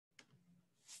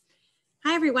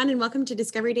everyone, and welcome to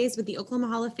Discovery Days with the Oklahoma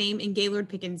Hall of Fame and Gaylord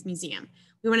Pickens Museum.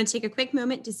 We want to take a quick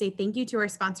moment to say thank you to our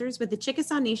sponsors with the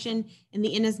Chickasaw Nation and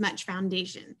the Inasmuch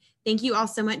Foundation. Thank you all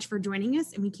so much for joining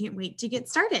us, and we can't wait to get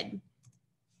started.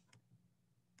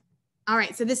 All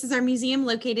right, so this is our museum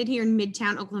located here in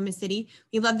Midtown, Oklahoma City.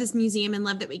 We love this museum and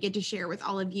love that we get to share with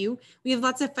all of you. We have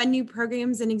lots of fun new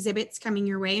programs and exhibits coming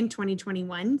your way in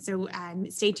 2021, so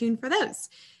stay tuned for those.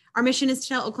 Our mission is to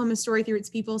tell Oklahoma's story through its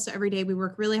people, so every day we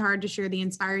work really hard to share the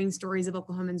inspiring stories of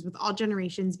Oklahomans with all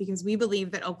generations because we believe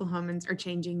that Oklahomans are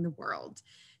changing the world.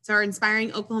 So our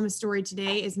inspiring Oklahoma story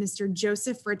today is Mr.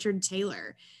 Joseph Richard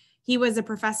Taylor. He was a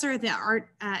professor at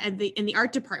in the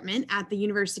art department at the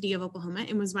University of Oklahoma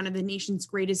and was one of the nation's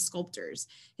greatest sculptors.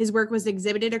 His work was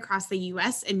exhibited across the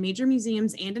U.S. in major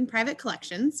museums and in private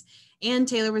collections. And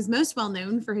Taylor was most well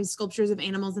known for his sculptures of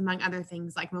animals, among other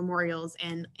things like memorials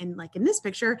and like in this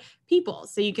picture, people.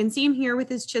 So you can see him here with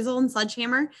his chisel and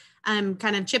sledgehammer,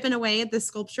 kind of chipping away at the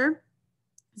sculpture.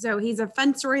 So he's a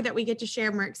fun story that we get to share,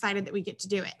 and we're excited that we get to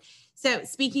do it. So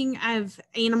speaking of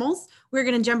animals, we're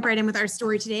going to jump right in with our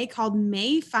story today called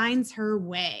May Finds Her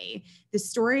Way, the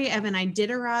story of an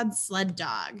Iditarod sled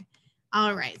dog.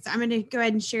 All right, so I'm going to go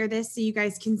ahead and share this so you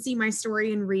guys can see my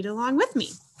story and read along with me.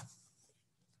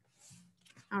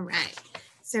 All right,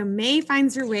 so May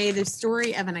finds her way, the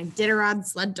story of an Iditarod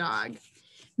sled dog.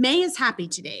 May is happy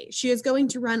today. She is going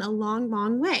to run a long,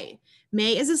 long way.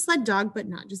 May is a sled dog, but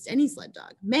not just any sled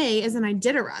dog. May is an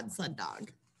Iditarod sled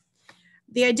dog.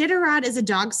 The Iditarod is a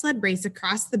dog sled race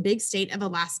across the big state of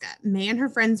Alaska. May and her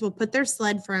friends will pull their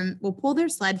sled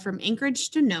from Anchorage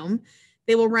to Nome.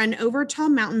 They will run over tall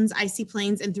mountains, icy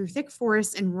plains, and through thick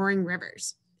forests and roaring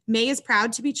rivers. May is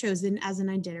proud to be chosen as an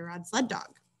Iditarod sled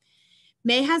dog.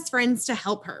 May has friends to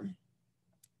help her.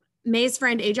 May's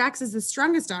friend Ajax is the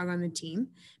strongest dog on the team.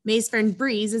 May's friend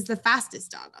Breeze is the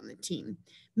fastest dog on the team.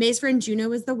 May's friend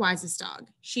Juno is the wisest dog.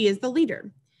 She is the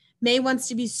leader. May wants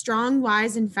to be strong,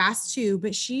 wise, and fast too,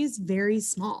 but she is very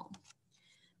small.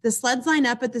 The sleds line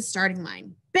up at the starting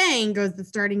line. Bang goes the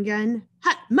starting gun.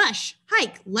 Hut, mush,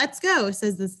 hike, let's go,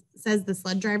 says the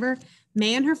sled driver.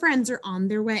 May and her friends are on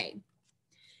their way.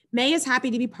 May is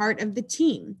happy to be part of the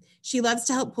team. She loves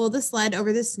to help pull the sled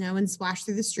over the snow and splash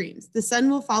through the streams. The sun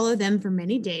will follow them for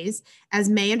many days as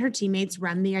May and her teammates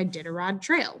run the Iditarod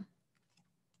Trail.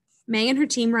 May and her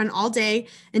team run all day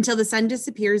until the sun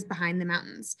disappears behind the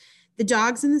mountains. The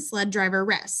dogs and the sled driver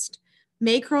rest.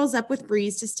 May curls up with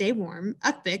Breeze to stay warm.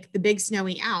 Ukbik, the big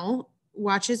snowy owl,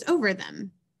 watches over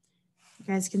them. You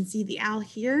guys can see the owl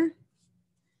here.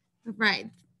 All right.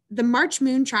 The March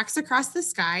moon tracks across the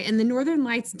sky and the northern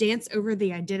lights dance over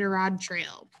the Iditarod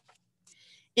Trail.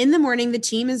 In the morning, the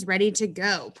team is ready to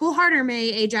go. Pull harder, May,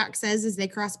 Ajax says as they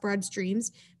cross broad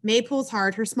streams. May pulls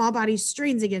hard. Her small body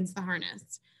strains against the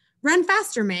harness. Run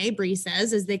faster, May, Breeze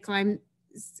says as they climb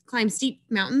steep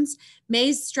mountains.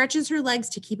 May stretches her legs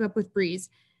to keep up with Breeze.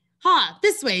 Ha,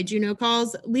 this way, Juno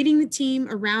calls, leading the team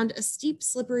around a steep,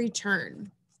 slippery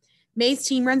turn. May's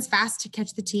team runs fast to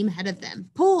catch the team ahead of them.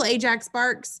 Pull, Ajax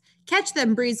barks. Catch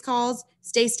them, Breeze calls.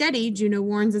 Stay steady, Juno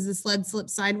warns as the sled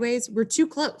slips sideways. We're too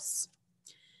close.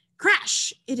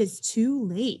 Crash! It is too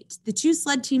late. The two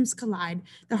sled teams collide.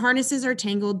 The harnesses are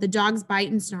tangled. The dogs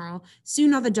bite and snarl.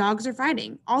 Soon all the dogs are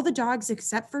fighting. All the dogs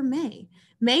except for May.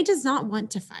 May does not want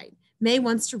to fight. May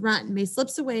wants to run. May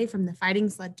slips away from the fighting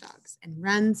sled dogs and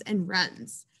runs and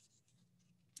runs.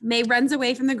 May runs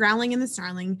away from the growling and the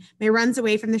snarling. May runs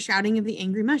away from the shouting of the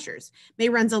angry mushers. May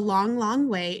runs a long, long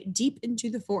way deep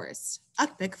into the forest.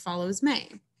 Ukbik follows May.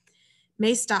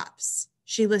 May stops.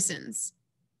 She listens.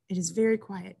 It is very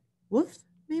quiet. Woof,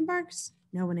 May barks.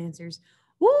 No one answers.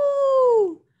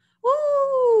 Woo!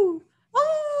 Woo!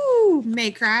 Woo!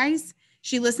 May cries.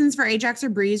 She listens for Ajax or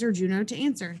Breeze or Juno to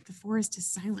answer. The forest is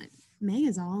silent. May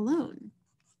is all alone.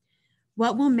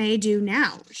 What will May do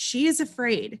now? She is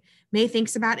afraid. May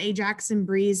thinks about Ajax and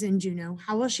Breeze and Juno.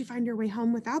 How will she find her way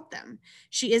home without them?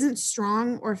 She isn't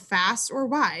strong or fast or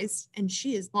wise, and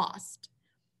she is lost.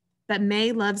 But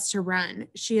May loves to run.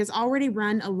 She has already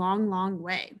run a long, long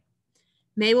way.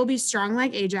 May will be strong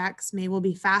like Ajax. May will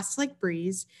be fast like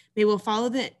Breeze. May will follow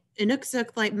the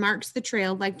Inuksuk like marks the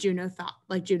trail like Juno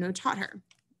taught her.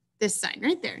 This sign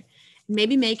right there.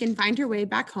 Maybe May can find her way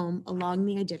back home along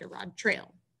the Iditarod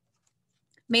Trail.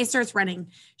 May starts running.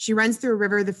 She runs through a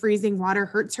river. The freezing water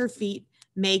hurts her feet.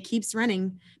 May keeps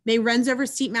running. May runs over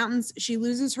steep mountains. She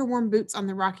loses her warm boots on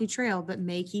the rocky trail, but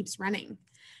May keeps running.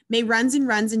 May runs and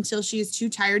runs until she is too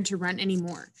tired to run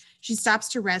anymore. She stops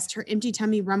to rest. Her empty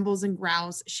tummy rumbles and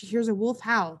growls. She hears a wolf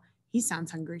howl. He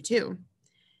sounds hungry too.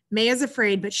 May is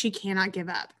afraid, but she cannot give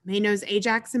up. May knows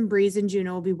Ajax and Breeze and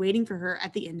Juno will be waiting for her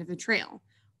at the end of the trail.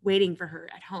 waiting for her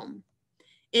at home.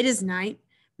 It is night.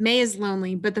 May is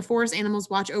lonely, but the forest animals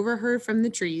watch over her from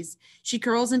the trees. She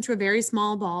curls into a very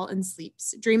small ball and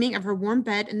sleeps, dreaming of her warm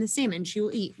bed and the salmon she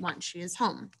will eat once she is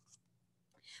home.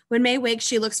 When May wakes,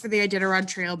 she looks for the Iditarod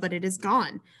trail, but it is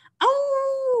gone.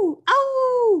 Oh,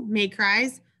 oh, May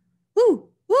cries. Woo,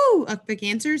 woo, Ukvik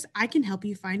answers. I can help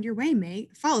you find your way, May.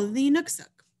 Follow the Inuksuk.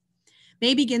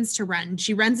 May begins to run.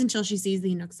 She runs until she sees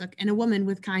the Inuksuk and a woman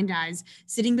with kind eyes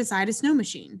sitting beside a snow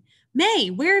machine. May,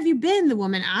 where have you been? The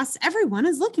woman asks. Everyone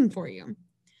is looking for you.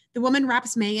 The woman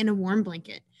wraps May in a warm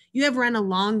blanket. You have run a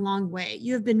long, long way.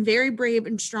 You have been very brave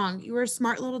and strong. You are a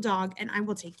smart little dog, and I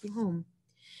will take you home.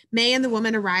 May and the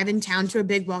woman arrive in town to a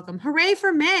big welcome. Hooray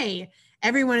for May!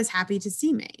 Everyone is happy to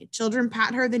see May. Children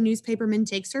pat her. The newspaperman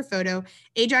takes her photo.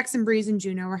 Ajax and Breeze and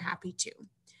Juno are happy too.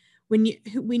 We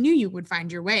knew you would find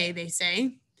your way, they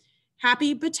say.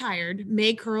 Happy but tired,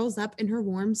 May curls up in her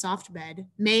warm, soft bed.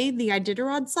 May, the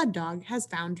Iditarod sled dog, has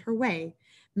found her way.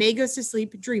 May goes to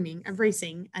sleep dreaming of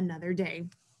racing another day.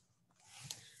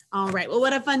 All right, well,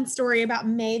 what a fun story about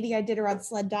May, the Iditarod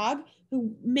sled dog,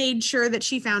 who made sure that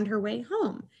she found her way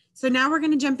home. So now we're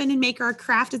going to jump in and make our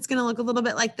craft. It's going to look a little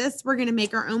bit like this. We're going to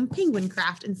make our own penguin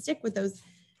craft and stick with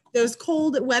those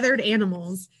cold weathered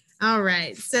animals. All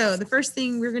right, so the first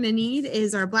thing we're going to need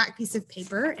is our black piece of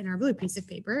paper and our blue piece of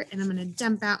paper, and I'm going to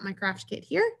dump out my craft kit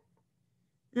here.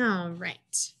 All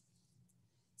right,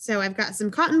 so I've got some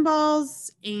cotton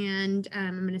balls, and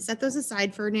I'm going to set those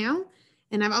aside for now,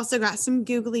 and I've also got some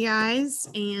googly eyes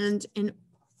and an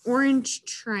orange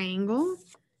triangle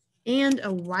and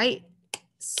a white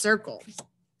circle.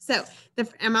 So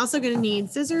I'm also going to need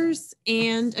scissors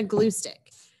and a glue stick.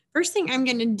 First thing I'm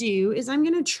going to do is I'm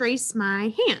going to trace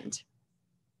my hand.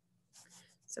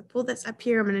 So pull this up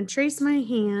here. I'm going to trace my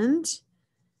hand.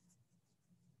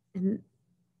 And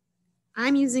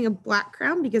I'm using a black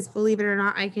crown because, believe it or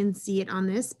not, I can see it on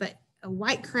this, but a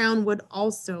white crown would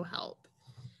also help.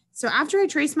 So after I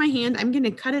trace my hand, I'm going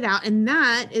to cut it out, and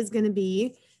that is going to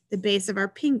be the base of our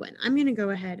penguin. I'm going to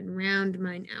go ahead and round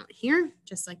mine out here,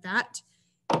 just like that.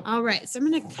 All right, so I'm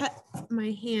going to cut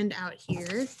my hand out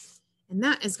here. And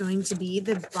that is going to be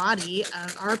the body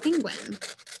of our penguin. And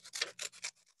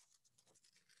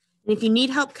if you need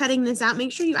help cutting this out,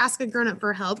 make sure you ask a grown-up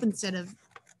for help instead of,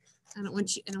 I don't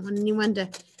want anyone to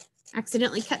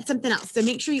accidentally cut something else. So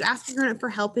make sure you ask a grown-up for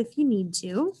help if you need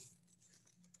to.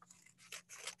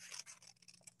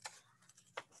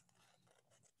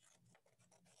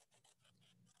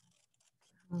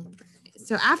 All right.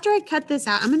 So after I cut this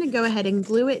out, I'm going to go ahead and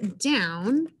glue it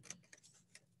down.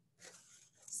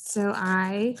 So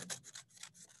I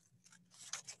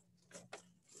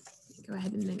go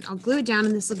ahead and then I'll glue it down,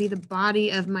 and this will be the body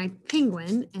of my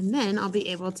penguin, and then I'll be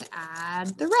able to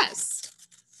add the rest.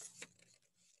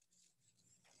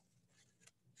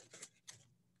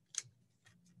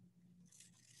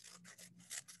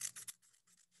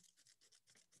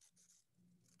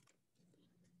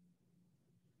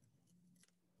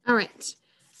 All right,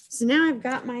 so now I've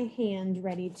got my hand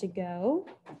ready to go.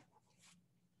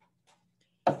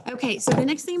 Okay, so the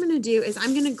next thing I'm going to do is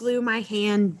I'm going to glue my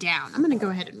hand down. I'm going to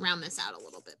go ahead and round this out a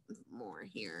little bit more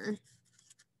here.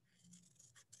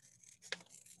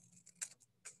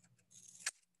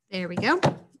 There we go.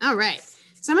 All right,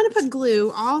 so I'm going to put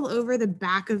glue all over the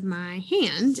back of my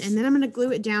hand, and then I'm going to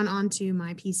glue it down onto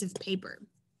my piece of paper.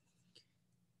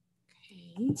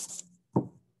 Okay.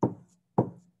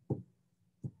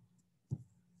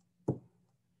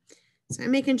 So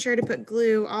I'm making sure to put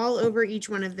glue all over each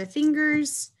one of the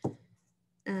fingers.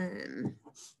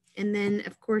 And then,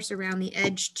 of course, around the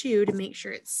edge, too, to make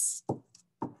sure it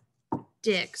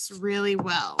sticks really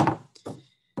well.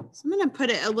 So I'm going to put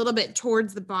it a little bit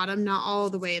towards the bottom, not all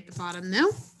the way at the bottom,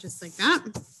 though, just like that.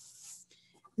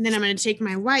 And then I'm going to take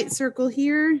my white circle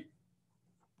here.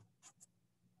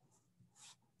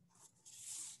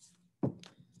 I'm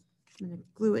going to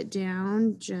glue it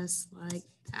down just like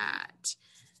that.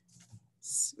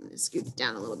 I'm going to scoot it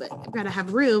down a little bit. I've got to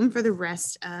have room for the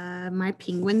rest of my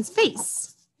penguin's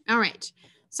face. All right,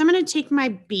 so I'm going to take my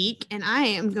beak, and I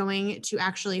am going to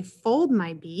actually fold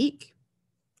my beak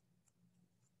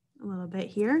a little bit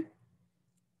here.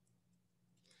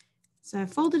 So I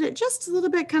folded it just a little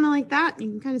bit, kind of like that. You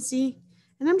can kind of see.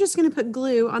 And I'm just going to put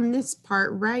glue on this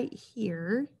part right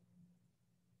here.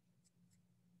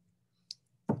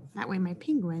 That way my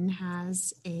penguin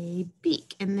has a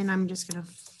beak. And then I'm just going to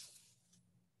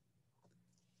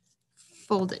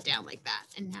fold it down like that.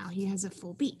 And now he has a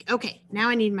full beak. Okay, now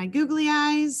I need my googly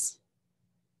eyes.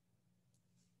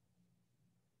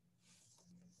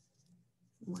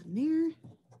 One there.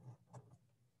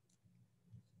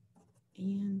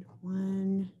 And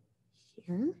one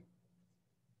here.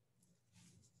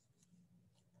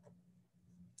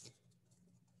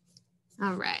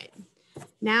 All right.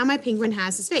 Now my penguin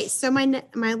has his face. So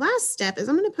my last step is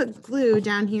I'm going to put glue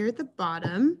down here at the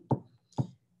bottom.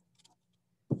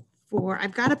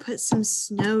 I've got to put some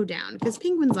snow down because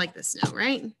penguins like the snow,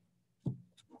 right?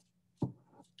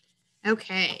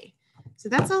 Okay, so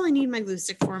that's all I need my glue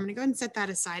stick for. I'm going to go ahead and set that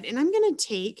aside, and I'm going to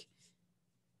take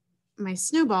my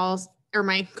snowballs or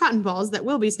my cotton balls that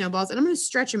will be snowballs, and I'm going to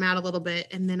stretch them out a little bit,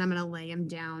 and then I'm going to lay them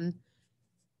down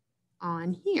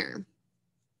on here.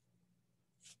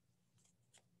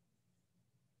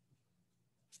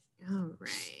 All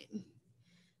right,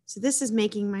 so this is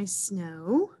making my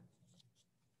snow.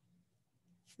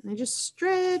 And I just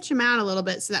stretch them out a little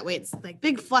bit so that way it's like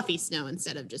big fluffy snow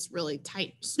instead of just really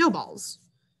tight snowballs.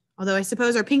 Although I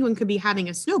suppose our penguin could be having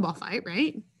a snowball fight,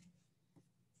 right?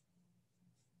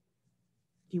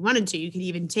 If you wanted to, you could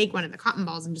even take one of the cotton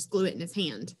balls and just glue it in his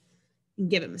hand and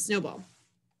give him a snowball.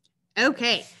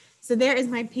 Okay, so there is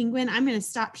my penguin. I'm going to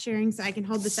stop sharing so I can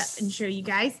hold this up and show you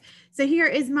guys. So here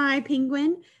is my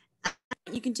penguin.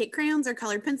 You can take crayons or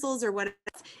colored pencils or whatever,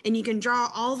 and you can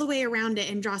draw all the way around it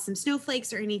and draw some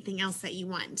snowflakes or anything else that you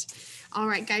want. All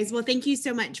right, guys. Well, thank you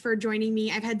so much for joining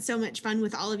me. I've had so much fun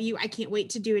with all of you. I can't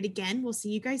wait to do it again. We'll see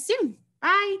you guys soon.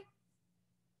 Bye.